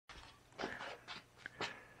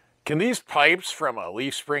Can these pipes from a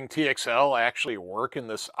Leaf Spring TXL actually work in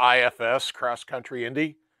this IFS Cross Country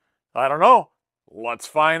Indy? I don't know. Let's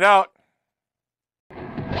find out.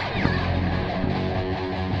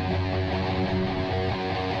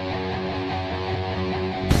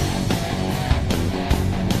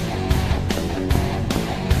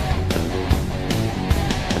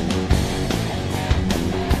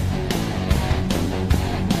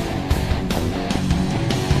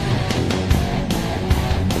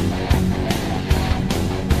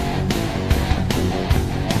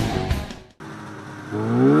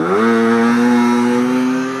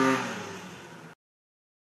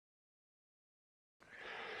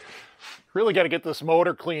 Really got to get this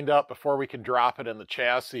motor cleaned up before we can drop it in the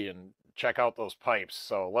chassis and check out those pipes.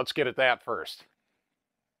 So let's get at that first.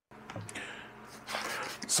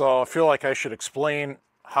 So I feel like I should explain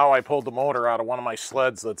how I pulled the motor out of one of my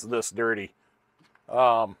sleds that's this dirty.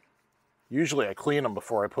 Usually I clean them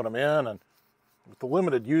before I put them in, and with the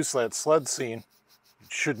limited use that sled scene, it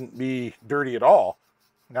shouldn't be dirty at all.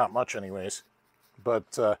 Not much anyways.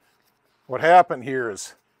 But what happened here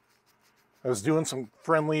is I was doing some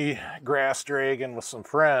friendly grass dragging with some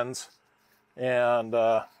friends, and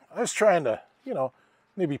I was trying to,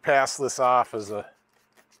 maybe pass this off as a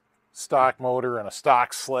stock motor and a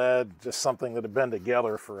stock sled, just something that had been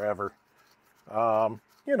together forever,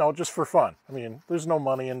 just for fun. I mean, there's no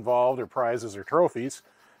money involved or prizes or trophies,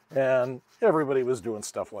 and everybody was doing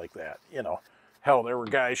stuff like that. Hell, there were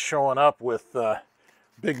guys showing up with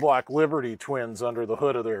big block Liberty twins under the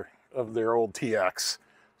hood of their old TX.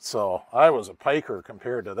 So I was a piker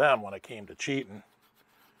compared to them when it came to cheating,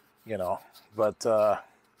 But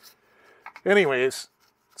anyways,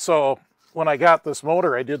 so when I got this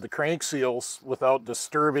motor, I did the crank seals without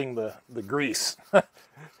disturbing the grease.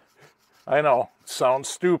 I know, sounds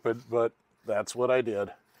stupid, but that's what I did.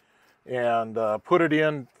 And put it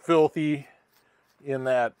in filthy in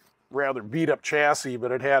that rather beat up chassis,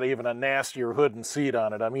 but it had even a nastier hood and seat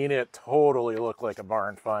on it. I mean, it totally looked like a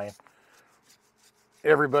barn find.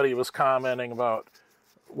 Everybody was commenting about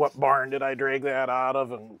what barn did I drag that out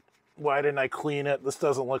of and why didn't I clean it? This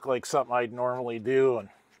doesn't look like something I'd normally do. And,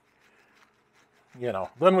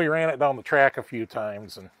 then we ran it down the track a few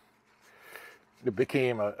times and it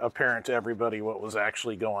became apparent to everybody what was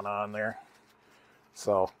actually going on there.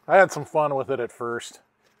 So I had some fun with it at first,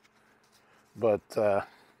 but,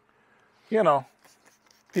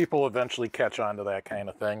 people eventually catch on to that kind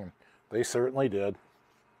of thing. And they certainly did.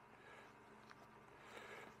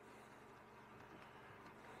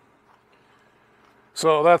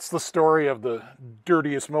 So that's the story of the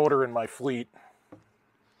dirtiest motor in my fleet.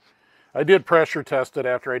 I did pressure test it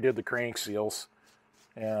after I did the crank seals.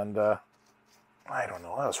 And I don't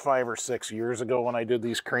know, that was 5 or 6 years ago when I did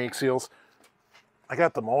these crank seals. I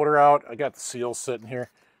got the motor out. I got the seals sitting here.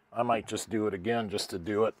 I might just do it again just to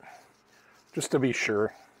do it. Just to be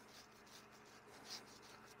sure.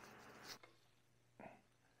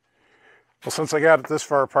 Well, since I got it this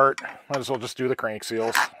far apart, might as well just do the crank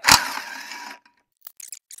seals.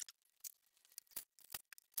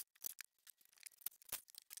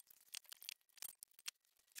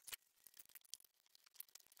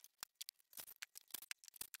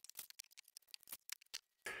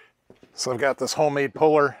 So I've got this homemade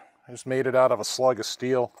puller. I just made it out of a slug of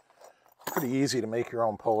steel. Pretty easy to make your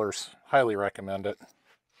own pullers. Highly recommend it.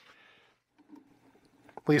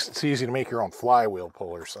 At least it's easy to make your own flywheel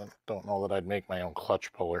pullers. I don't know that I'd make my own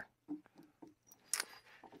clutch puller.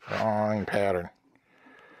 Wrong pattern.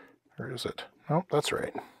 Where is it? Oh, that's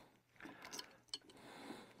right.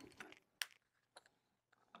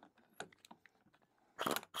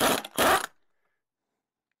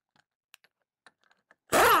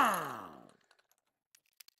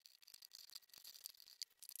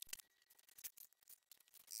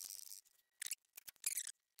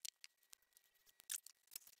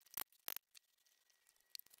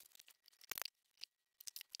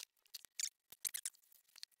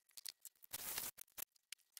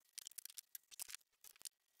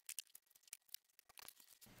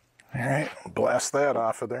 All right, blast that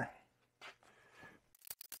off of there.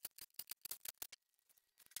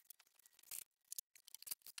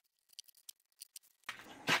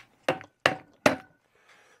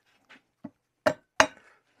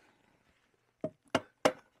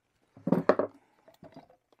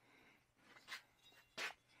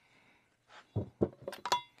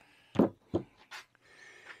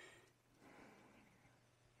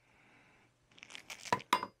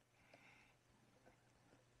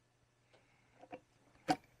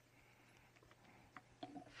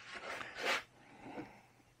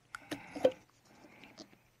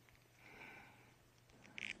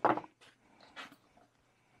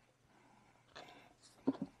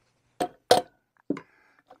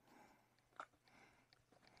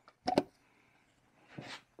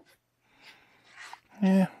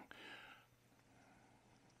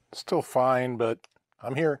 Still fine, but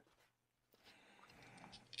I'm here.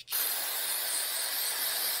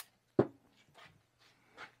 All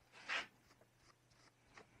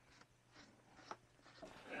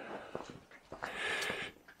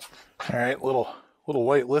right, little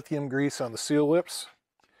white lithium grease on the seal lips.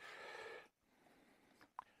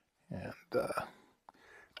 And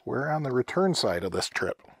we're on the return side of this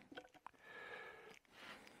trip.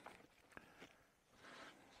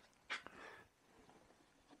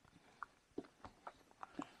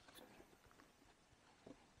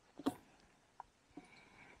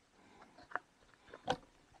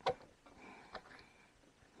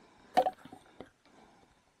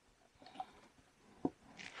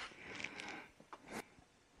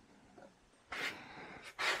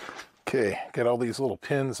 Okay, got all these little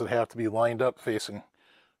pins that have to be lined up facing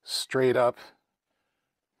straight up.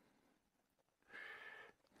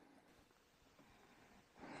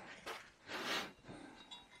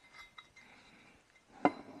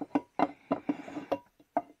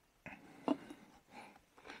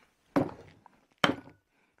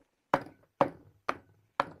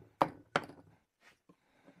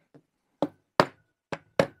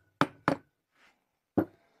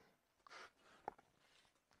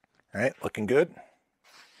 All right, looking good.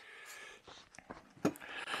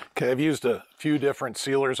 Okay, I've used a few different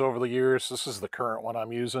sealers over the years. This is the current one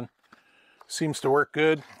I'm using. Seems to work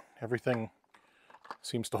good. Everything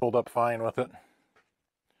seems to hold up fine with it.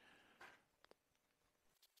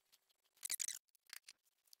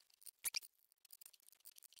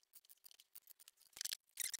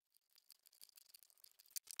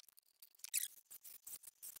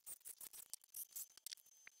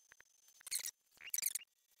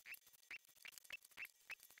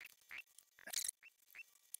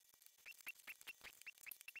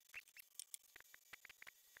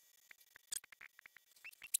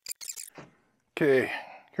 Okay,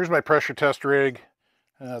 here's my pressure test rig.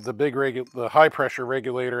 The high pressure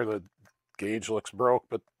regulator, the gauge looks broke,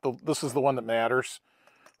 but this is the one that matters.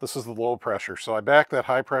 This is the low pressure. So I back that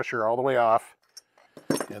high pressure all the way off,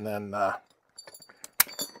 and then I'll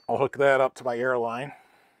hook that up to my air line.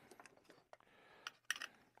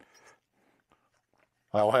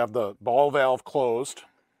 I'll have the ball valve closed.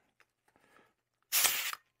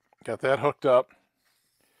 Got that hooked up.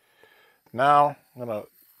 Now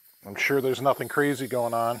I'm sure there's nothing crazy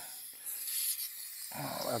going on.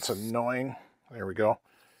 Oh, that's annoying. There we go.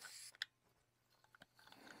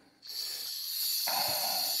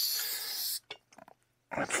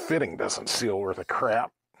 That fitting doesn't seal worth a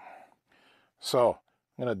crap. So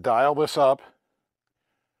I'm going to dial this up.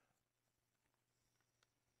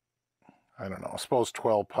 I don't know, I suppose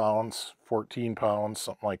 12 pounds, 14 pounds,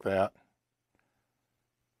 something like that.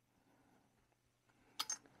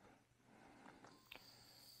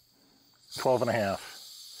 $12 and a half.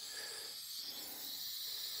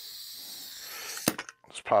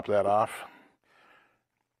 Let's pop that off.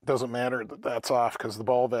 Doesn't matter that that's off because the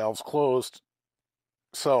ball valve's closed.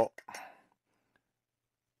 So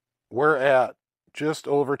we're at just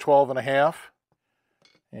over 12 and a half,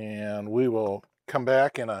 and we will come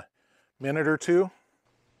back in a minute or two.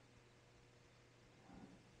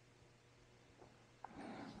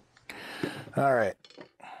 All right,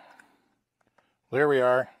 there we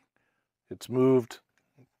are. It's moved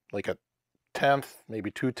like a tenth,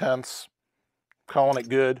 maybe 2/10. Calling it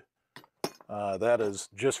good. That is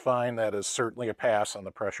just fine. That is certainly a pass on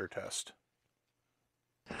the pressure test.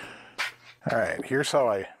 All right, here's how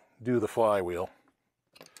I do the flywheel.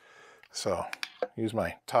 So use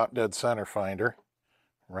my top dead center finder,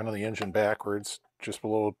 running the engine backwards just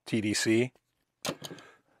below TDC,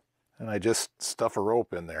 and I just stuff a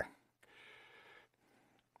rope in there.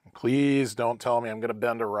 Please don't tell me I'm going to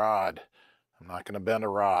bend a rod. I'm not going to bend a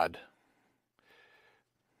rod.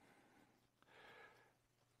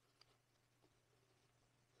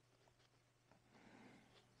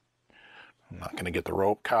 I'm not going to get the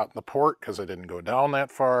rope caught in the port because I didn't go down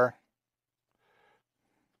that far.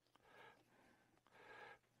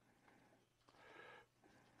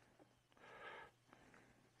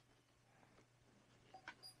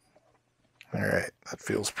 All right, that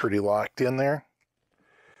feels pretty locked in there.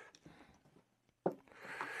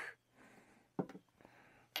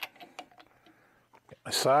 Get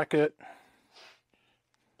my socket.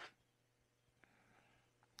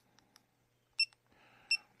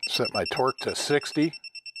 Set my torque to 60.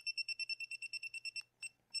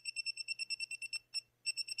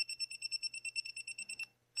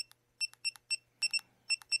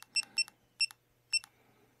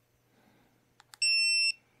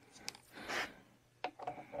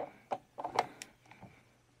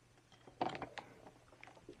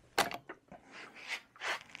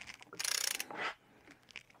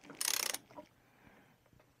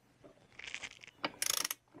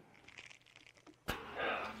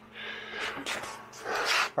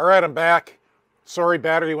 All right, I'm back. Sorry,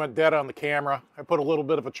 battery went dead on the camera. I put a little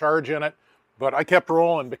bit of a charge in it, but I kept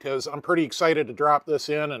rolling because I'm pretty excited to drop this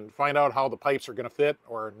in and find out how the pipes are going to fit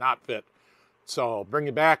or not fit. So I'll bring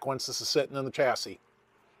you back once this is sitting in the chassis.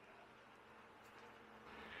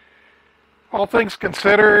 All things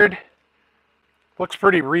considered, looks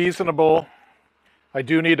pretty reasonable. I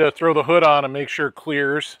do need to throw the hood on and make sure it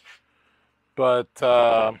clears, but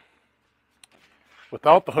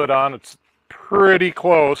without the hood on, it's pretty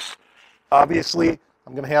close. Obviously,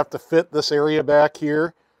 I'm going to have to fit this area back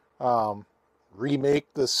here,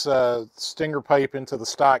 remake this stinger pipe into the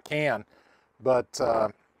stock can, but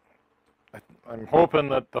I'm hoping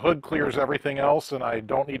that the hood clears everything else and I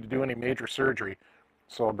don't need to do any major surgery.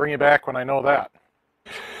 So I'll bring you back when I know that.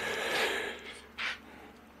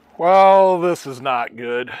 Well, this is not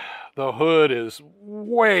good. The hood is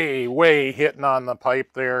way hitting on the pipe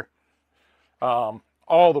there, all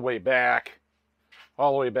the way back.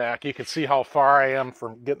 All the way back. You can see how far I am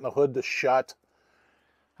from getting the hood to shut.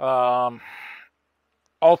 All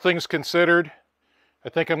things considered, I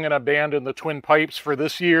think I'm going to abandon the twin pipes for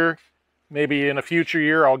this year. Maybe in a future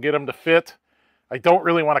year I'll get them to fit. I don't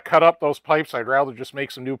really want to cut up those pipes. I'd rather just make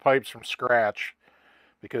some new pipes from scratch,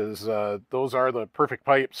 because those are the perfect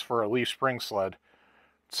pipes for a leaf spring sled.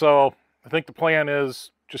 So I think the plan is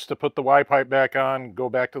just to put the Y pipe back on, go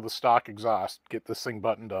back to the stock exhaust, get this thing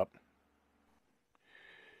buttoned up.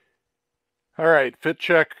 All right, fit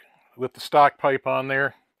check with the stock pipe on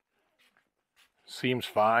there. Seems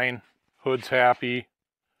fine. Hood's happy.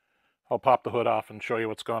 I'll pop the hood off and show you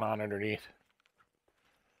what's going on underneath.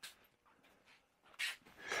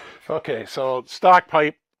 Okay, so stock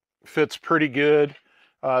pipe fits pretty good.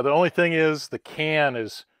 The only thing is the can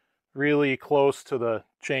is really close to the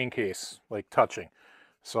chain case, like touching.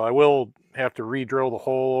 So I will have to re-drill the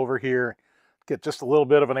hole over here, get just a little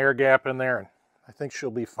bit of an air gap in there, and I think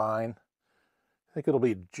she'll be fine. I think it'll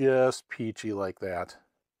be just peachy like that.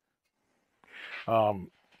 I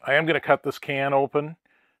am going to cut this can open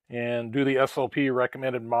and do the SLP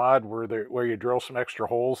recommended mod where you drill some extra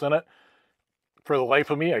holes in it. For the life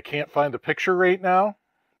of me, I can't find the picture right now,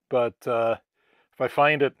 but if I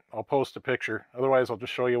find it, I'll post a picture. Otherwise, I'll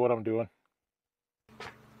just show you what I'm doing.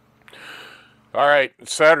 All right,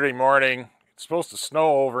 it's Saturday morning. It's supposed to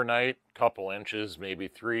snow overnight, a couple inches, maybe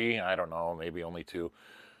 3, I don't know, maybe only 2.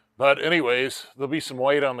 But anyways, there'll be some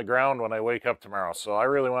white on the ground when I wake up tomorrow. So I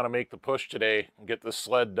really want to make the push today and get this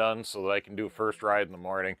sled done so that I can do a first ride in the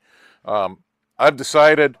morning. I've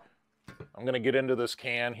decided I'm going to get into this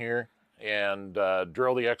can here and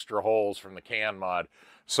drill the extra holes from the can mod.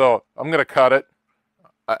 So I'm going to cut it.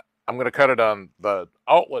 I'm going to cut it on the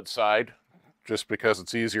outlet side just because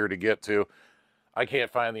it's easier to get to. I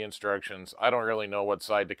can't find the instructions. I don't really know what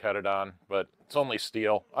side to cut it on, but it's only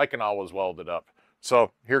steel. I can always weld it up.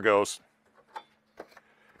 So here goes.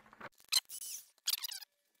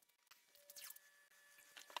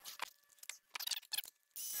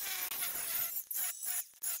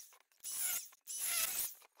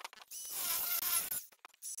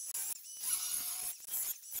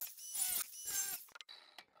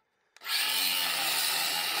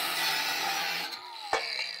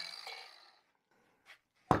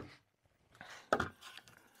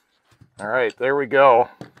 All right, there we go.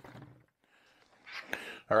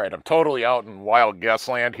 All right, I'm totally out in wild guess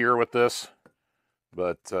land here with this,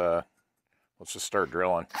 but let's just start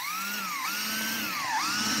drilling.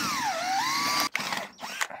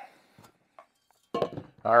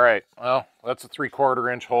 All right, well, that's a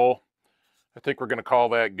 3/4 inch hole. I think we're gonna call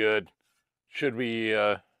that good. Should be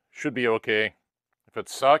okay. If it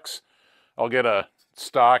sucks, I'll get a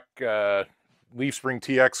stock leaf spring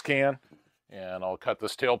TX can, and I'll cut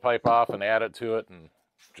this tailpipe off and add it to it and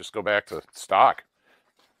just go back to stock.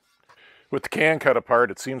 With the can cut apart,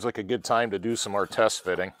 it seems like a good time to do some more test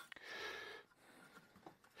fitting.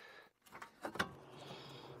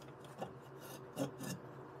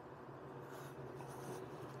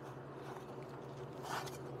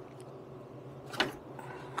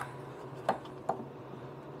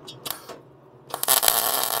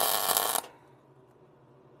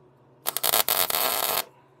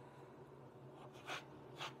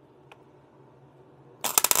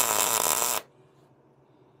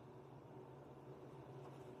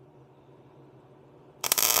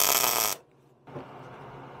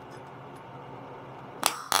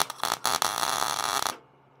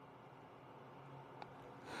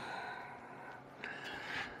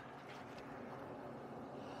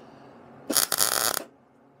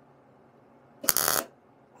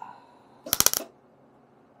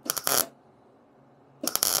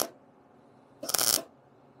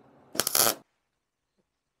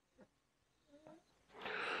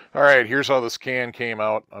 All right, here's how this can came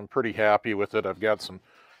out. I'm pretty happy with it. I've got some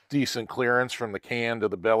decent clearance from the can to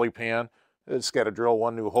the belly pan. It's got to drill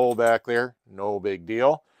one new hole back there. No big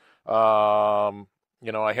deal.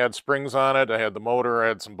 You know, I had springs on it. I had the motor. I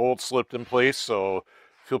had some bolts slipped in place, so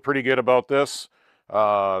feel pretty good about this.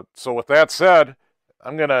 So with that said,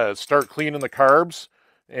 I'm going to start cleaning the carbs,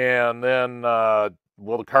 and then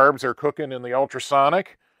while the carbs are cooking in the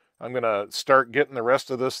ultrasonic, I'm going to start getting the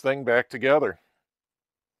rest of this thing back together.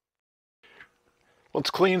 Let's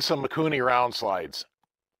clean some Mikuni round slides.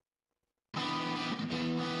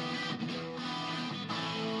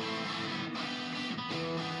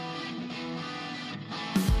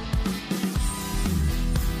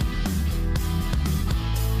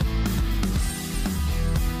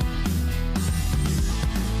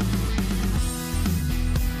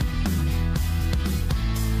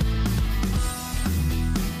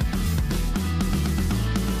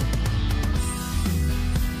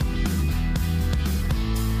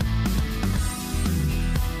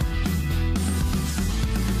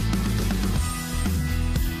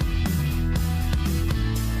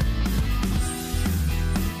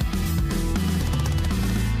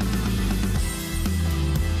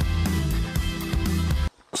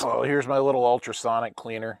 So here's my little ultrasonic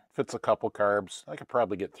cleaner. Fits a couple carbs. I could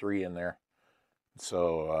probably get 3 in there.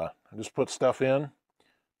 So I just put stuff in,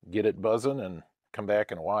 get it buzzing, and come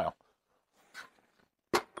back in a while.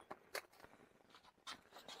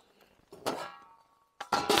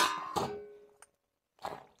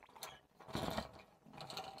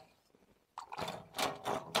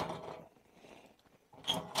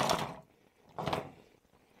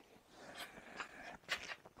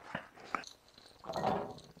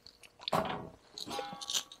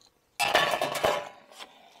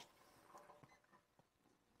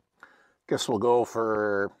 Guess we'll go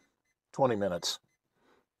for 20 minutes.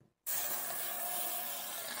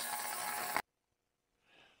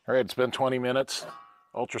 All right, it's been 20 minutes.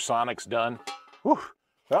 Ultrasonic's done. Whew,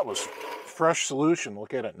 that was fresh solution.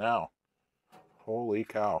 Look at it now. Holy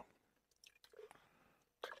cow.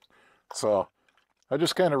 So I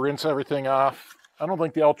just kind of rinse everything off. I don't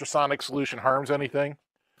think the ultrasonic solution harms anything,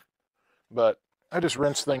 but I just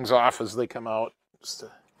rinse things off as they come out just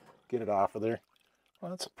to get it off of there.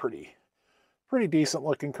 Well, that's a pretty decent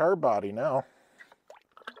looking carb body now.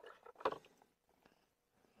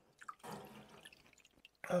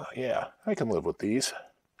 Oh yeah, I can live with these.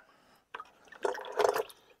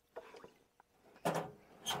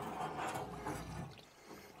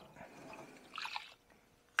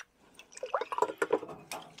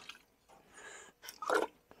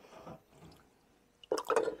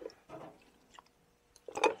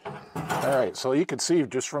 All right, so you can see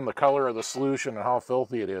just from the color of the solution and how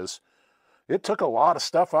filthy it is, it took a lot of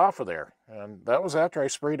stuff off of there. And that was after I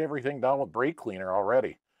sprayed everything down with brake cleaner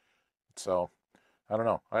already. So, I don't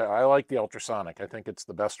know. I like the ultrasonic. I think it's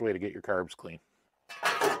the best way to get your carbs clean.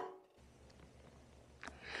 All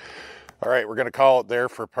right, we're going to call it there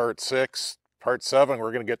for part 6. Part 7,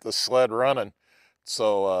 we're going to get this sled running.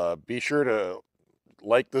 So be sure to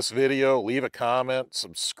like this video, leave a comment,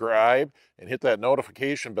 subscribe, and hit that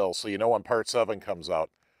notification bell so you know when part 7 comes out.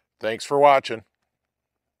 Thanks for watching.